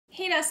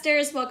Hey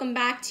Nesters, welcome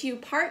back to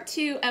part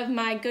 2 of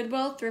my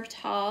Goodwill Thrift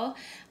Haul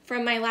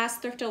from my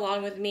last thrift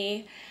along with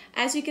me.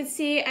 As you can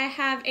see, I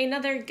have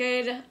another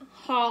good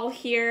haul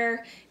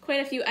here, quite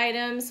a few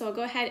items, so I'll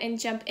go ahead and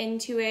jump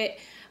into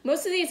it.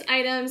 Most of these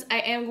items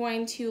I am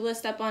going to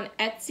list up on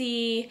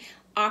Etsy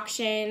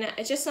auction.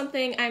 It's just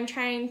something I'm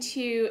trying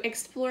to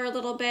explore a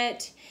little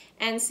bit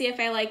and see if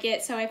I like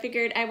it, so I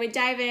figured I would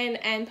dive in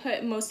and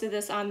put most of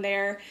this on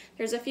there.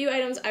 There's a few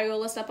items I will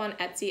list up on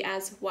Etsy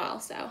as well,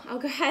 so I'll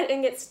go ahead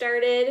and get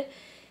started.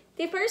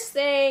 The first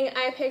thing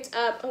I picked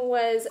up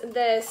was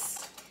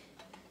this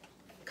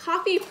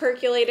coffee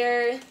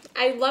percolator.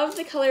 I love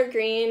the color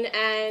green,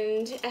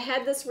 and I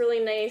had this really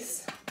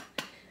nice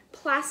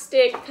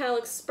plastic, kind of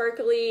looks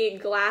sparkly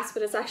glass,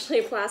 but it's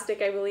actually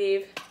plastic, I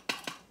believe.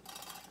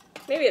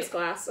 Maybe it's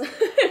glass.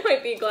 It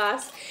might be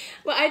glass.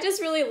 But I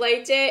just really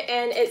liked it,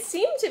 and it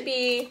seemed to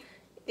be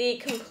the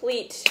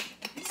complete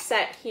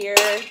set here.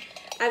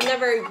 I've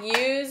never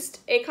used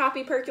a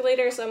coffee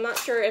percolator, so I'm not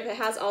sure if it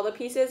has all the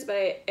pieces,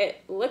 but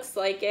it looks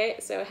like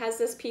it. So it has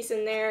this piece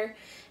in there,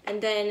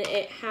 and then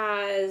it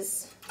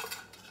has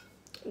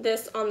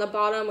this on the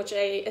bottom, which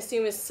I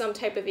assume is some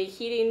type of a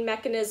heating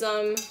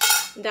mechanism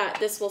that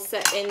this will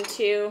set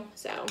into.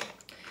 So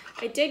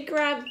I did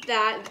grab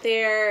that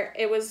there.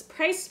 It was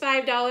priced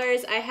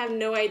 $5. I have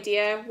no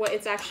idea what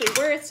it's actually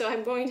worth, so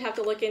I'm going to have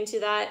to look into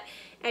that.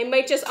 I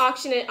might just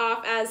auction it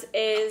off as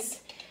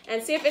is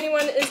and see if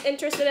anyone is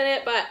interested in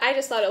it, but I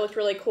just thought it looked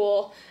really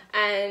cool.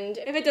 And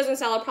if it doesn't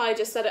sell, I'll probably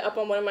just set it up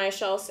on one of my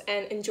shelves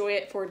and enjoy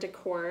it for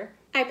decor.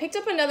 I picked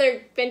up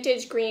another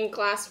vintage green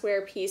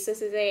glassware piece.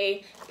 This is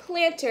a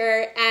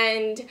planter,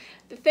 and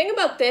the thing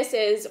about this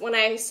is when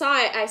I saw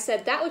it, I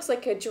said that looks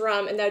like a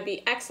drum and that would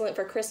be excellent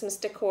for Christmas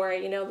decor,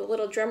 you know, the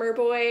little drummer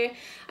boy.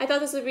 I thought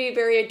this would be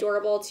very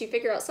adorable to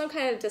figure out some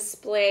kind of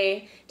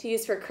display to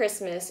use for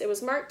Christmas. It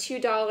was marked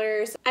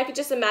 $2. I could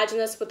just imagine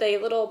this with a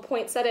little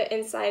poinsettia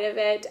inside of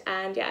it,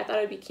 and yeah, I thought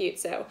it would be cute,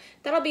 so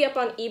that'll be up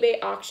on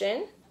eBay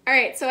auction.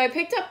 Alright, so I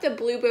picked up the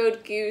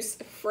blue-bowed goose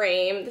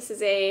frame. This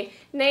is a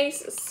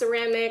nice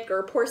ceramic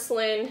or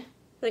porcelain,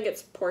 I think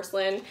it's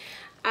porcelain,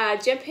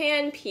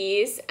 Japan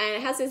piece, and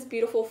it has these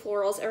beautiful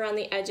florals around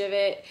the edge of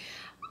it.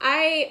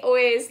 I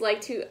always like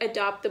to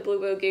adopt the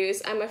blue-bowed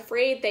goose. I'm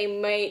afraid they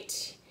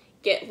might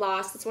get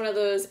lost. It's one of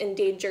those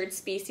endangered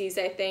species,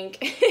 I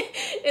think,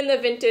 in the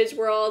vintage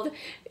world.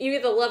 You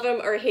either love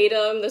them or hate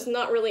them. There's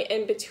not really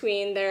in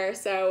between there.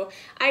 So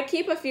I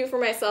keep a few for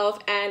myself,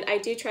 and I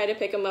do try to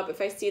pick them up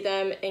if I see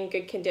them in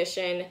good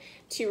condition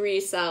to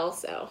resell.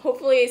 So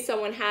hopefully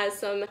someone has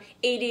some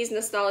 80s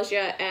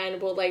nostalgia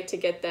and will like to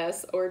get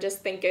this, or just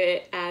think of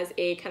it as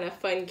a kind of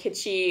fun,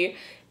 kitschy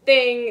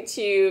thing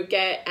to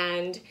get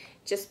and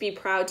just be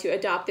proud to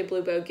adopt the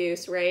blue-bowed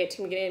goose, right?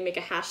 I'm going to make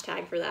a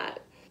hashtag for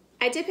that.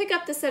 I did pick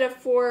up the set of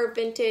 4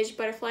 vintage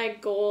butterfly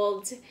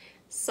gold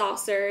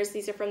saucers.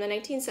 These are from the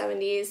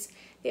 1970s.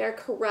 They are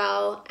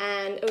Corelle,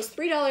 and it was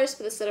 $3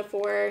 for the set of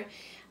 4.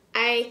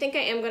 I think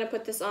I am going to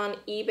put this on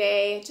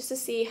eBay just to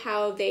see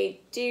how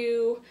they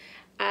do.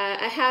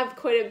 I have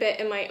quite a bit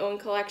in my own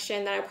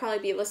collection that I'll probably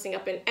be listing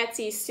up in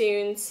Etsy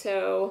soon,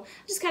 so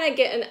just kind of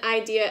get an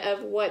idea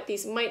of what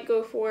these might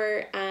go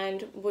for,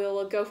 and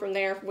we'll go from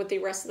there with the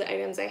rest of the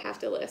items I have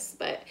to list.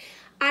 But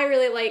I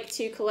really like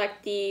to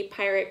collect the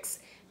Pyrex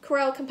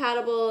Corelle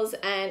compatibles,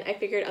 and I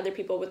figured other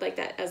people would like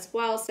that as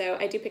well, so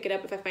I do pick it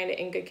up if I find it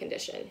in good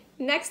condition.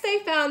 Next,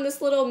 I found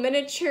this little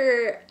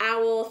miniature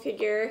owl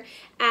figure,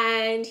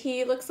 and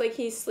he looks like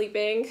he's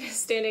sleeping,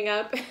 standing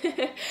up,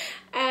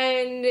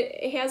 and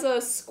he has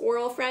a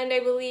squirrel friend, I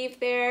believe,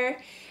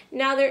 there.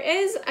 Now, there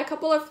is a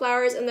couple of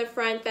flowers in the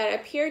front that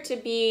appear to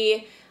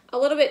be a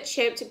little bit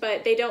chipped,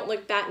 but they don't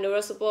look that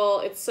noticeable.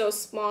 It's so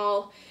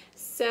small,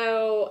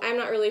 so I'm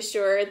not really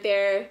sure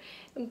there.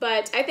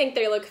 But I think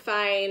they look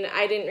fine.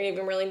 I didn't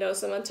even really notice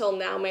them until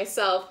now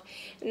myself.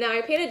 Now I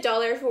paid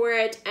 $1 for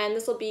it, and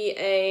this will be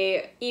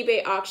a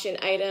eBay auction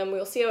item.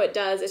 We'll see how it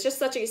does. It's just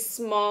such a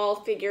small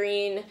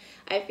figurine.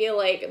 I feel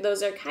like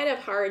those are kind of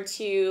hard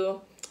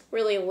to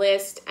really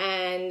list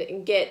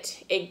and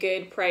get a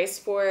good price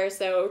for.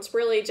 So it's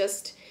really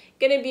just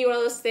gonna be one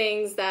of those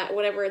things that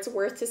whatever it's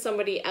worth to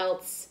somebody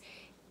else,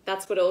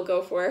 that's what it'll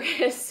go for.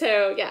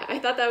 So yeah, I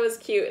thought that was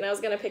cute, and I was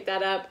gonna pick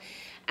that up.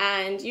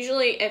 And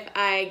usually if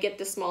I get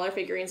the smaller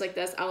figurines like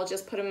this, I'll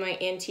just put them in my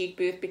antique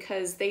booth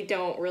because they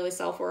don't really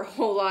sell for a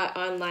whole lot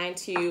online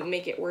to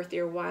make it worth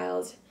your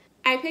while.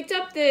 I picked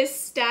up this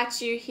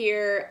statue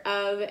here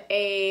of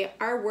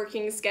our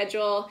working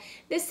schedule.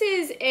 This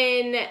is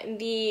in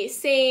the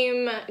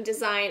same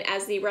design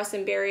as the Russ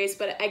and Berries,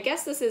 but I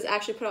guess this is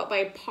actually put out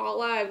by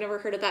Paula. I've never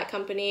heard of that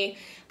company,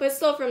 but it's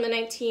still from the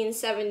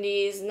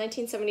 1970s,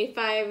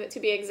 1975 to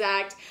be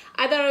exact.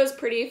 I thought it was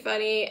pretty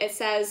funny. It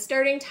says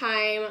starting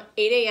time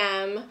 8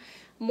 a.m.,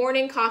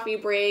 morning coffee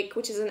break,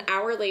 which is an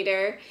hour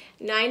later,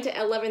 9 to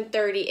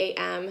 11:30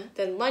 a.m.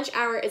 Then lunch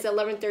hour is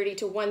 11:30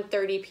 to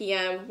 1:30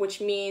 p.m.,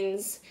 which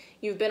means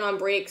you've been on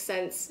break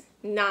since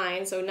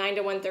 9, so 9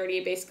 to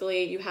 1:30,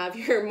 basically you have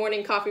your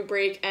morning coffee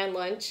break and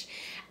lunch.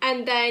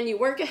 And then you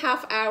work a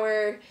half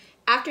hour,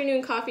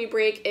 afternoon coffee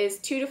break is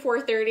 2 to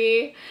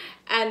 4:30,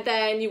 and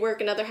then you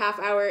work another half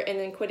hour, and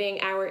then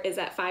quitting hour is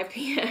at 5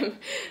 p.m.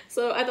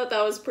 So I thought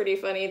that was pretty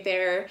funny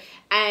there.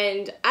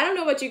 And I don't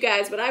know about you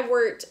guys, but I've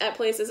worked at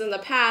places in the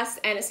past,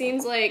 and it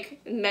seems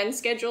like men's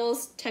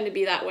schedules tend to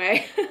be that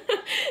way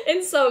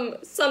in some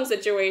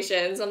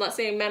situations. I'm not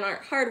saying men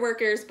aren't hard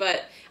workers,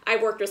 but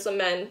I've worked with some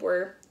men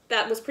where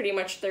that was pretty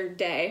much their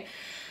day.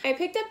 I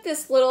picked up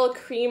this little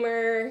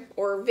creamer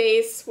or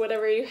vase,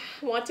 whatever you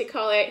want to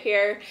call it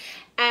here,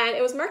 and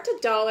it was marked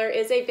 $1.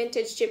 It's a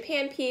vintage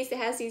Japan piece. It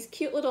has these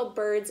cute little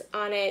birds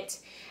on it,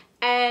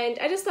 and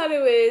I just thought it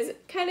was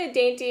kind of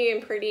dainty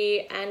and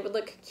pretty and would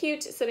look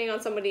cute sitting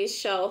on somebody's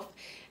shelf.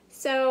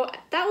 So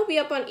that will be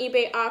up on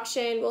eBay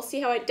auction. We'll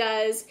see how it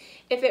does.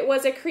 If it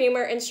was a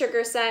creamer and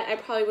sugar set, I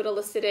probably would have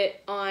listed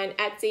it on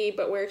Etsy,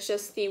 but where it's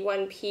just the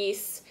one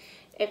piece,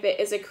 if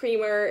it is a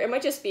creamer, it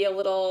might just be a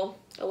little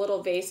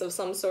vase of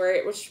some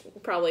sort, which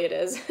probably it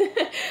is.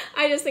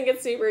 I just think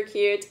it's super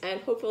cute, and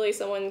hopefully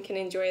someone can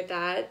enjoy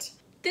that.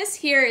 This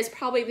here is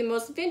probably the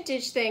most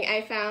vintage thing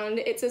I found.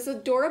 It's this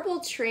adorable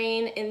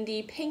train in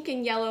the pink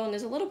and yellow, and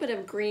there's a little bit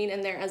of green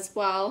in there as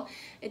well.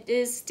 It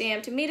is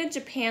stamped made in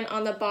Japan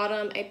on the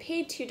bottom. I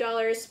paid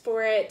 $2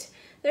 for it.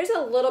 There's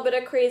a little bit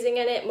of crazing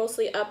in it,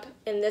 mostly up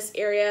in this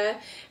area,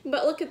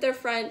 but look at the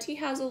front. He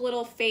has a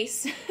little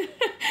face.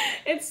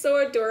 It's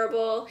so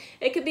adorable.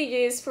 It could be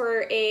used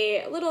for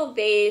a little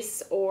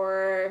vase,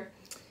 or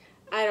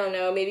I don't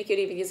know, maybe you could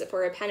even use it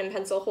for a pen and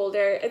pencil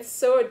holder. It's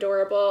so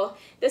adorable.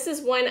 This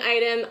is one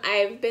item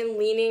I've been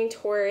leaning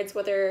towards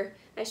whether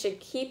I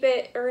should keep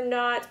it or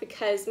not,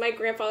 because my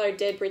grandfather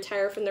did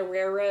retire from the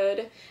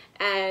railroad,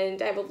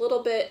 and I have a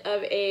little bit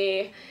of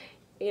a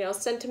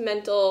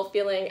sentimental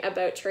feeling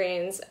about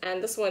trains,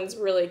 and this one's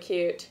really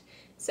cute.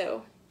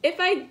 So if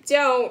I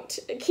don't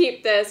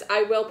keep this,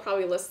 I will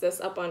probably list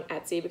this up on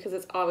Etsy, because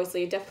it's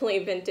obviously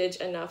definitely vintage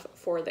enough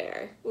for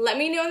there. Let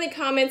me know in the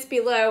comments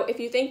below if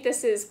you think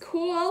this is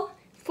cool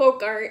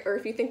folk art or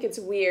if you think it's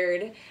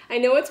weird. I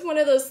know it's one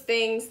of those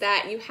things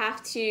that you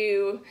have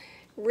to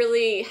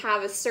really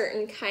have a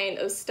certain kind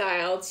of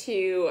style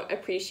to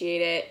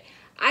appreciate it.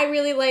 I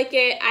really like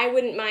it. I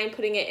wouldn't mind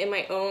putting it in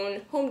my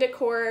own home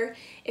decor.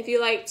 If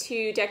you like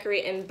to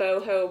decorate in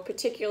boho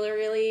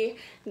particularly,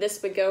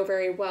 this would go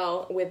very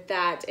well with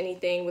that.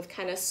 Anything with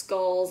kind of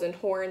skulls and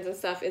horns and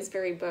stuff is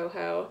very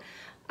boho.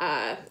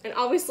 And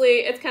obviously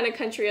it's kind of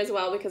country as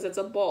well because it's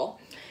a bowl.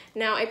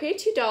 Now I paid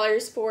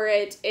 $2 for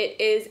it. It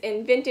is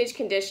in vintage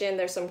condition.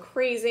 There's some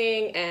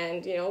crazing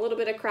and a little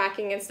bit of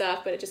cracking and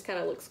stuff, but it just kind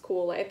of looks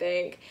cool, I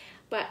think.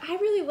 But I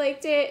really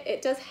liked it.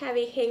 It does have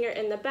a hanger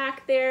in the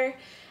back there.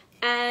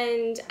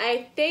 And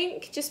I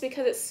think just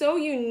because it's so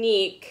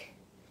unique,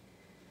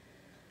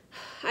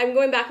 I'm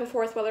going back and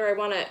forth whether I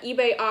want to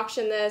eBay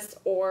auction this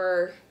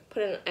or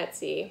put it on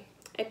Etsy.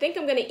 I think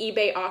I'm going to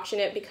eBay auction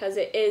it because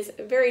it is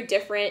very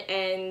different,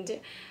 and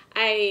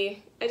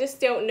I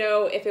just don't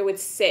know if it would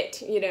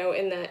sit,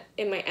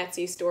 in my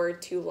Etsy store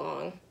too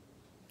long.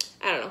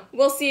 I don't know.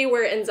 We'll see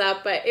where it ends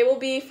up, but it will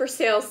be for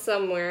sale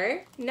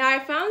somewhere. Now I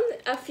found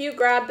a few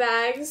grab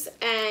bags,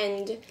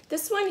 and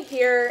this one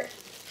here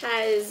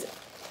has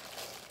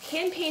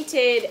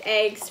hand-painted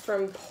eggs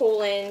from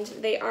Poland.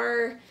 They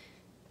are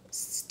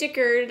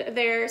stickered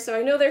there, so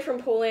I know they're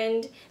from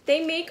Poland.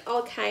 They make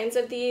all kinds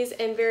of these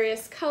in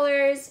various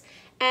colors,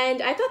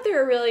 and I thought they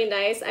were really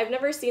nice. I've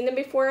never seen them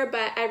before,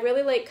 but I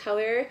really like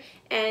color,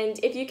 and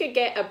if you could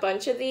get a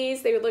bunch of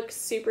these, they would look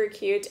super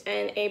cute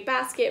in a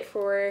basket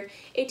for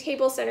a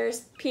table center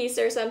piece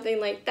or something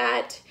like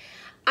that.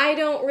 I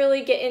don't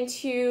really get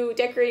into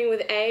decorating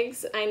with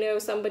eggs. I know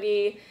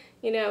somebody,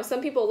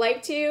 some people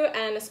like to,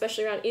 and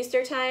especially around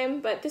Easter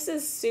time, but this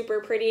is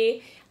super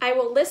pretty. I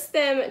will list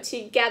them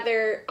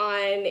together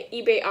on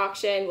eBay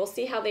auction. We'll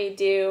see how they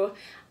do.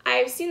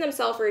 I've seen them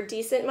sell for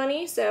decent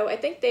money, so I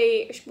think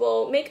they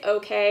will make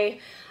okay.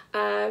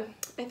 I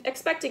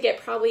expect to get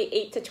probably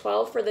 8 to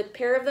 12 for the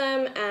pair of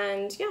them,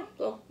 and yeah,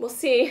 we'll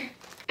see.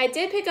 I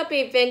did pick up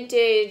a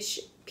vintage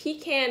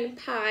pecan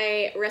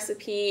pie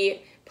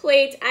recipe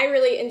plate. I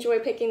really enjoy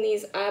picking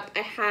these up.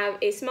 I have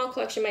a small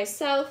collection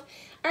myself.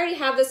 I already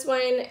have this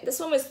one. This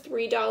one was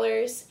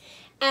 $3,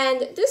 and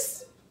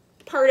this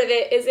part of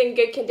it is in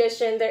good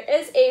condition. There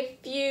is a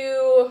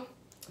few,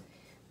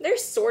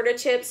 there's sort of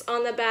chips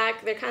on the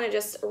back. They're kind of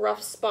just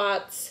rough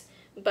spots,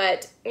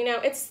 but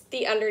it's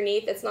the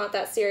underneath. It's not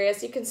that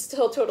serious. You can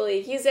still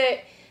totally use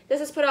it. This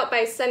is put out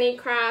by Sunny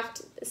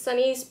Craft,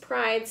 Sunny's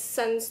Pride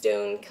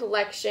Sunstone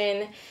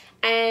Collection,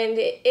 and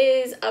it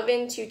is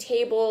oven to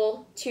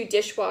table to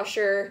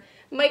dishwasher,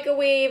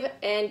 microwave,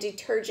 and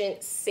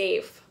detergent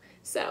safe.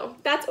 So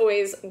that's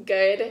always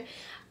good.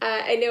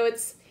 I know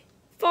it's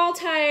fall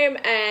time,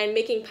 and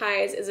making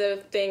pies is a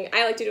thing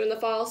I like to do in the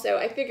fall, so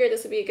I figured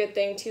this would be a good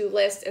thing to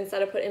list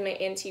instead of put in my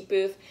antique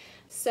booth.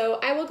 So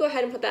I will go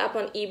ahead and put that up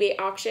on eBay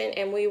auction,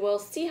 and we will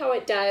see how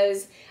it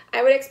does.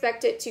 I would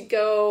expect it to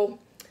go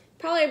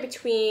probably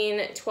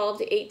between 12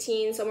 to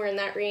 18, somewhere in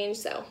that range,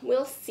 so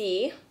we'll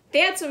see. They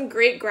had some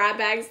great grab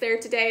bags there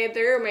today.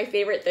 They're my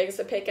favorite things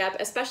to pick up,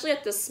 especially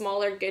at the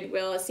smaller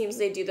Goodwill. It seems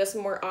they do this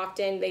more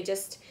often. They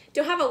just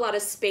don't have a lot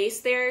of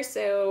space there,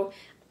 so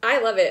I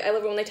love it. I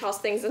love it when they toss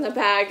things in the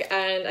bag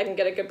and I can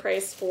get a good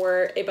price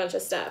for a bunch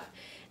of stuff.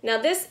 Now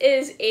this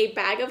is a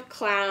bag of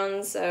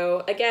clowns,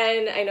 so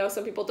again, I know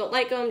some people don't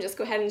like them. Just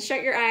go ahead and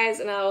shut your eyes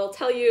and I'll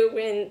tell you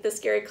when the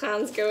scary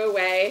clowns go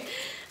away.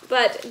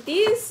 But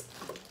these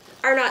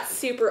are not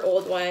super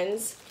old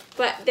ones,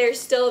 but they're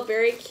still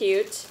very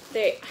cute.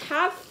 They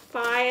have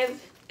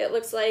 5, it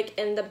looks like,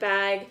 in the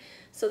bag.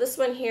 So this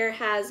one here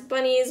has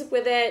bunnies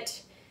with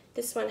it.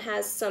 This one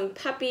has some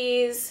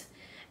puppies.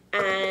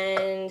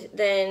 And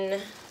then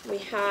we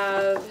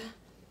have,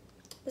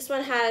 this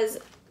one has,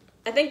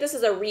 I think this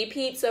is a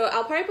repeat, so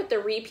I'll probably put the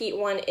repeat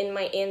one in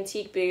my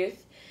antique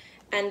booth.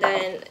 And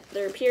then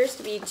there appears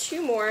to be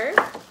 2 more.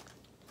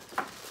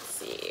 Let's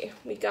see,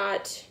 we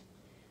got,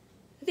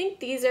 I think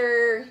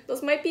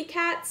those might be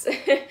cats.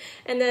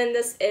 And then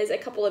this is a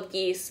couple of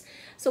geese.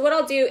 So what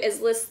I'll do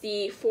is list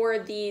the 4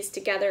 of these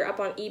together up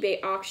on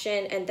eBay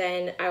auction, and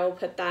then I will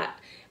put that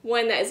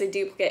one that is a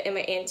duplicate in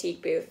my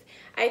antique booth.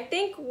 I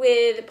think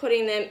with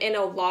putting them in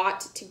a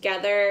lot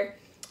together,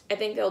 I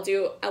think they'll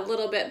do a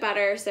little bit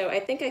better. So I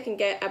think I can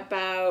get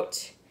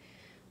about,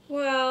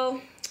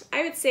 well,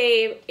 I would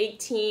say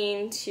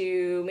 18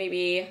 to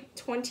maybe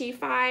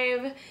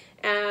 25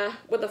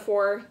 with a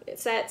 4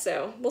 set,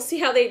 so we'll see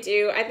how they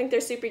do. I think they're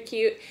super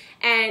cute,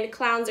 and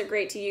clowns are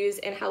great to use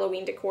in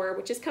Halloween decor,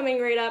 which is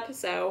coming right up,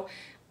 so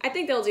I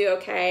think they'll do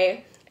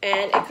okay.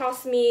 And it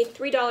cost me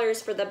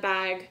 $3 for the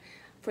bag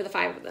for the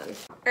 5 of them.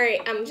 All right,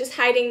 I'm just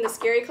hiding the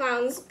scary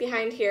clowns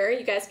behind here.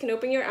 You guys can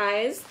open your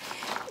eyes.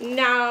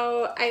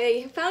 Now,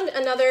 I found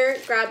another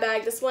grab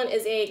bag. This one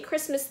is a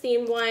Christmas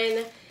themed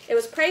one. It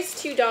was priced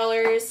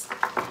 $2.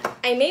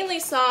 I mainly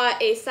saw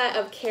a set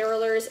of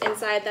carolers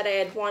inside that I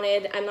had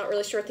wanted. I'm not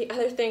really sure what the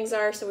other things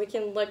are, so we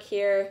can look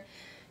here.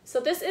 So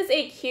this is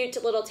a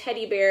cute little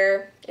teddy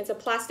bear. It's a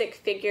plastic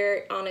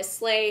figure on a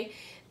sleigh.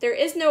 There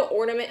is no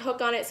ornament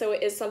hook on it, so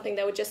it is something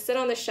that would just sit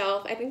on the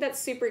shelf. I think that's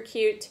super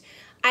cute.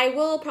 I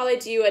will probably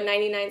do a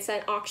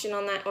 99-cent auction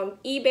on that on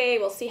eBay.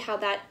 We'll see how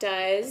that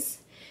does.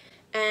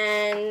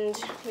 And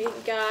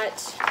we've got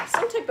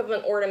some type of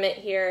an ornament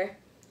here.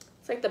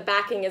 It's like the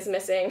backing is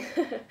missing.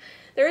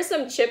 There is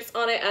some chips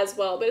on it as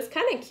well, but it's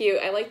kind of cute.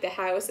 I like the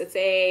house. It's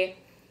a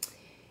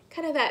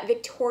kind of that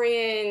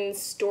Victorian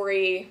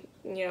story,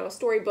 you know,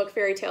 storybook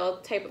fairy tale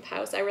type of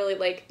house. I really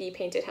like the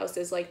painted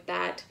houses like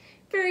that.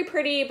 Very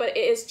pretty, but it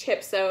is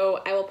chipped,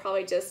 so I will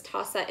probably just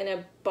toss that in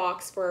a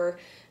box for,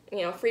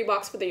 you know, free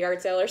box for the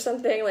yard sale or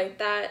something like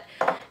that.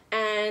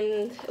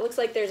 And it looks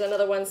like there's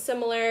another one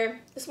similar.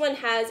 This one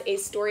has a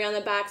story on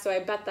the back, so I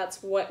bet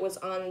that's what was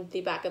on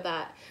the back of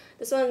that.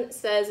 This one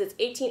says it's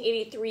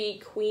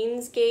 1883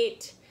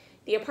 Queensgate.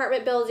 The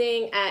apartment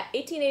building at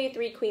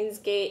 1883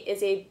 Queensgate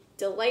is a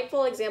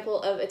delightful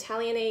example of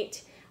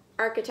Italianate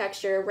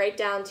architecture, right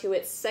down to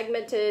its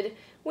segmented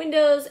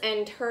windows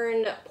and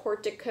turned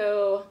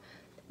portico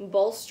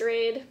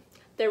balustrade.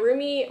 The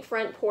roomy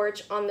front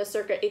porch on the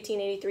circa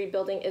 1883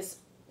 building is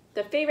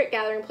the favorite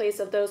gathering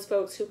place of those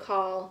folks who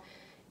call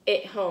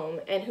it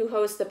home and who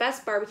host the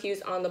best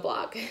barbecues on the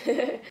block.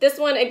 This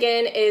one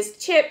again is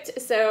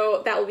chipped,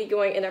 so that will be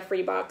going in a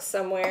free box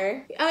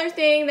somewhere. The other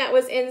thing that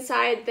was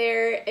inside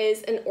there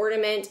is an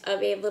ornament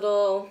of a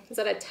little, is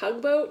that a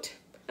tugboat?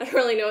 I don't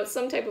really know, it's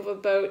some type of a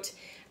boat,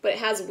 but it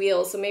has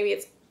wheels, so maybe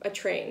it's a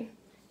train.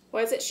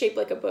 Why is it shaped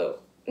like a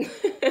boat?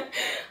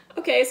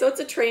 Okay, so it's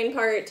a train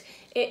part.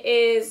 It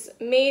is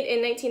made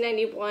in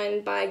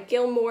 1991 by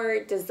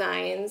Gilmore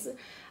Designs.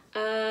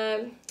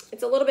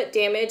 It's a little bit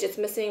damaged. It's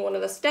missing one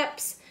of the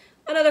steps.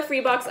 Another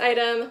free box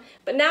item.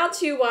 But now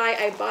to why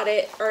I bought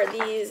it are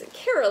these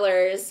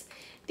carolers.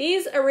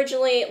 These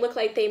originally look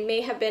like they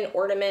may have been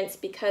ornaments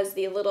because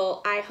the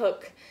little eye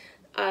hook,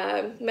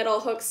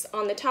 metal hooks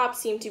on the top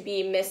seem to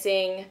be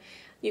missing.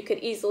 You could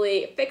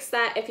easily fix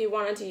that if you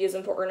wanted to use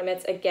them for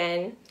ornaments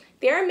again.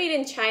 They are made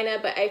in China,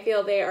 but I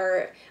feel they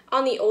are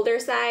on the older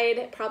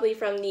side, probably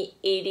from the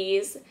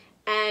 80s.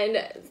 And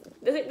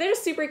they're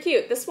just super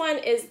cute. This one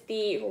is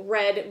the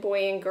red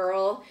boy and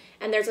girl,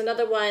 and there's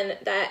another one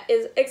that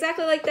is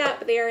exactly like that,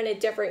 but they are in a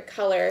different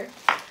color.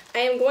 I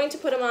am going to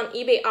put them on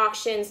eBay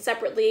auction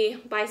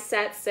separately by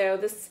set, so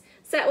this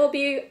set will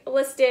be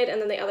listed and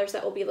then the other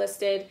set will be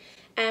listed,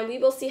 and we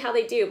will see how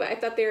they do, but I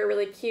thought they were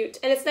really cute.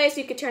 And it's nice,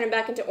 you could turn them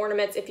back into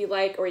ornaments if you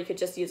like, or you could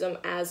just use them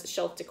as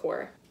shelf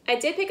decor. I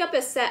did pick up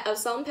a set of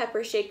salt and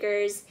pepper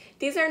shakers.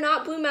 These are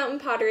not Blue Mountain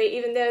pottery,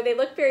 even though they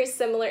look very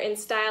similar in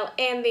style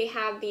and they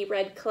have the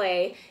red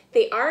clay.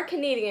 They are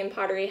Canadian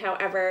pottery,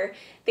 however.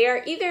 They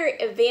are either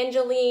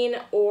Evangeline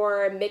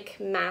or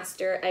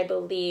McMaster, I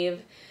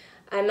believe.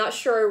 I'm not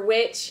sure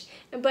which,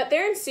 but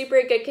they're in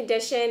super good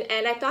condition,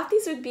 and I thought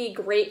these would be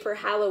great for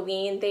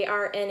Halloween. They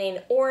are in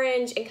an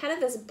orange and kind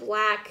of this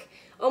black,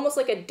 almost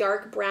like a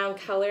dark brown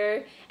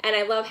color, and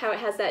I love how it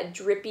has that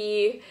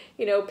drippy,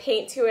 you know,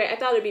 paint to it. I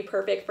thought it would be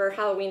perfect for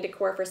Halloween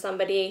decor for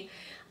somebody.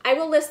 I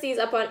will list these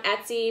up on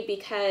Etsy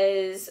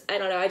because, I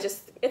don't know,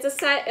 it's a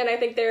set and I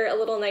think they're a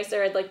little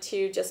nicer. I'd like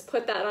to just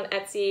put that on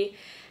Etsy.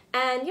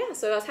 And yeah,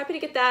 so I was happy to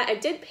get that. I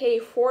did pay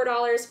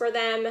 $4 for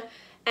them,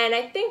 and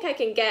I think I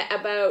can get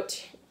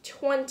about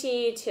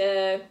 20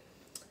 to,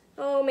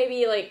 oh,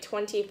 maybe like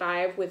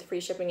 25 with free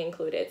shipping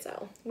included,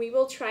 so we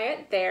will try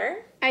it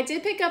there. I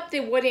did pick up the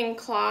wooden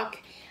clock.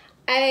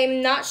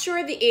 I'm not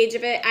sure the age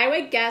of it. I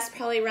would guess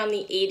probably around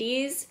the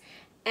 80s,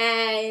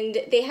 and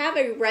they have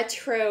a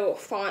retro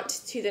font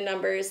to the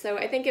numbers, so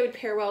I think it would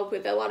pair well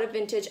with a lot of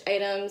vintage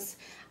items.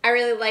 I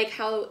really like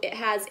how it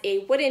has a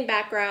wooden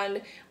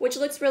background, which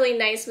looks really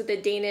nice with the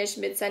Danish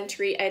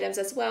mid-century items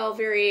as well.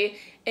 Very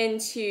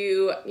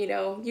into, you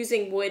know,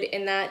 using wood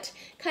in that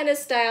kind of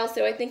style,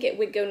 so I think it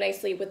would go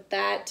nicely with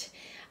that.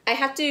 I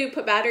have to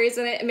put batteries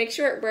in it and make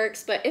sure it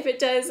works, but if it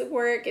does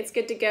work, it's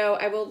good to go.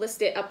 I will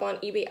list it up on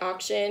eBay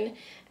auction.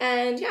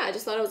 And yeah, I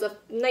just thought it was a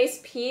nice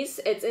piece.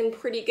 It's in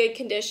pretty good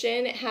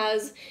condition. It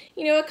has,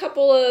 you know, a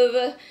couple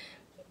of,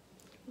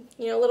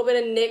 you know, a little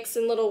bit of nicks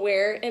and little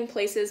wear in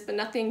places, but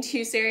nothing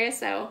too serious,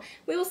 so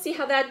we will see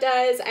how that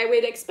does. I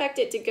would expect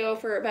it to go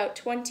for about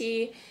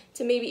 20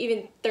 to maybe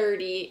even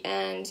 30,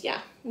 and yeah,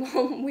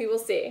 we will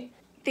see.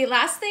 The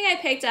last thing I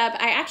picked up,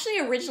 I actually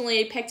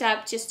originally picked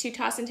up just to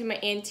toss into my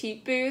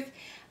antique booth,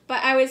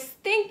 but I was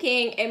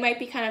thinking it might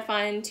be kind of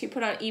fun to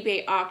put on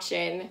eBay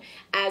auction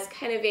as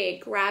kind of a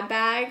grab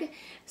bag.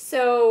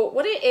 So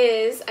what it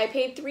is, I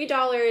paid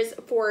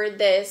 $3 for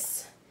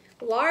this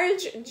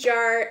large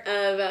jar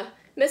of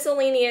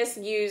miscellaneous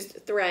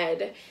used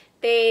thread.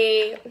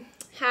 They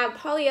have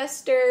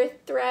polyester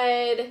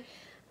thread,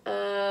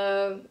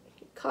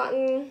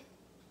 cotton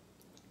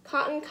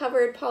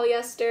covered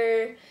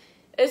polyester.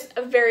 There's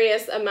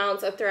various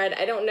amounts of thread.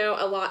 I don't know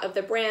a lot of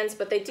the brands,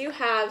 but they do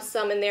have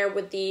some in there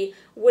with the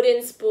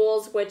wooden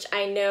spools, which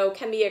I know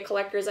can be a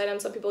collector's item.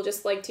 Some people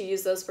just like to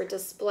use those for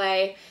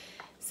display.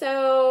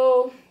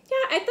 So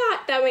yeah, I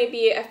thought that might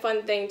be a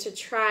fun thing to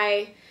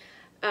try.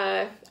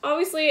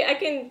 Obviously I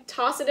can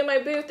toss it in my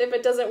booth if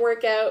it doesn't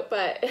work out,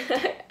 but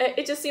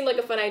it just seemed like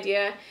a fun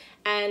idea,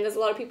 and there's a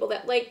lot of people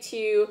that like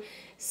to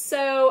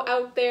sew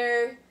out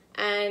there,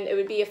 and it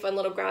would be a fun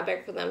little grab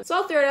bag for them. So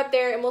I'll throw it up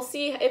there and we'll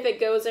see if it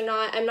goes or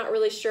not. I'm not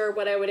really sure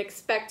what I would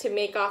expect to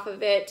make off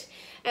of it.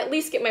 At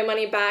least get my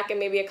money back and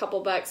maybe a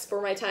couple bucks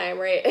for my time,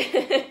 right?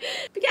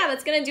 But yeah,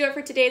 that's gonna do it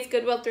for today's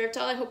Goodwill Thrift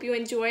Haul. I hope you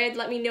enjoyed.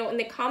 Let me know in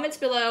the comments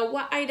below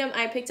what item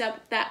I picked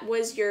up that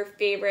was your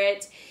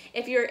favorite.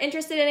 If you're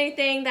interested in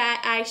anything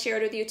that I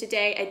shared with you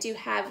today, I do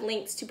have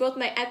links to both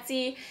my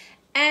Etsy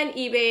and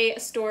eBay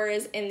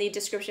stores in the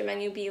description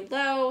menu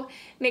below.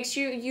 Make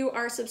sure you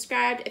are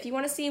subscribed if you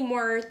want to see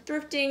more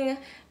thrifting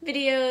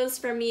videos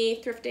from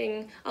me,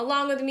 thrifting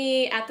along with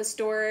me at the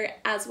store,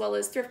 as well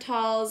as thrift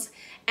hauls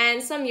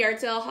and some yard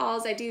sale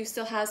hauls. I do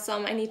still have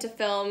some I need to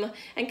film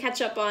and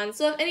catch up on.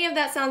 So if any of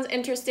that sounds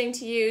interesting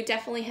to you,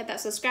 definitely hit that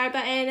subscribe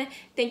button.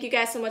 Thank you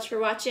guys so much for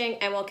watching,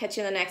 and we'll catch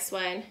you in the next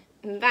one.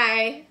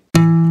 Bye!